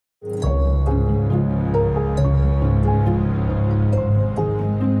What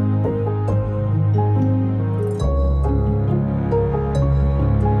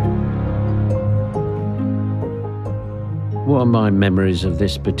are my memories of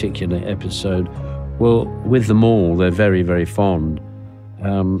this particular episode? Well, with them all, they're very, very fond.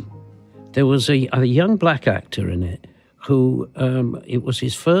 There was a young black actor in it who, it was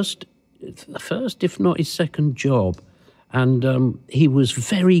his first, if not his second job, and he was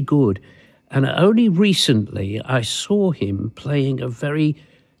very good. And only recently I saw him playing a very,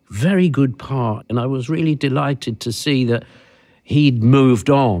 very good part, and I was really delighted to see that he'd moved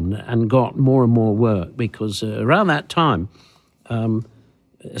on and got more and more work, because around that time,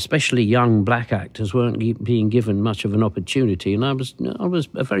 especially young black actors weren't being given much of an opportunity, and I was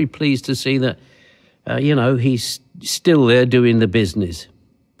very pleased to see that he's still there doing the business.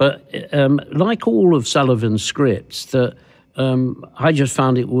 But like all of Sullivan's scripts, that I just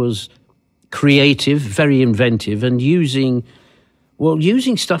found it was creative, very inventive, and using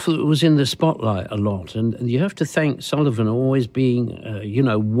stuff that was in the spotlight a lot. And you have to thank Sullivan always being,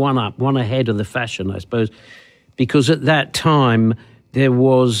 one ahead of the fashion, I suppose, because at that time there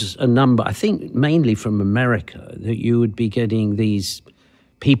was a number, I think mainly from America, that you would be getting these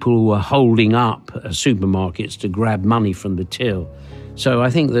people who were holding up supermarkets to grab money from the till. So I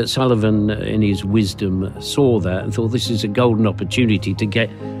think that Sullivan, in his wisdom, saw that and thought this is a golden opportunity to get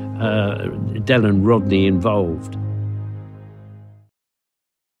Del and Rodney involved.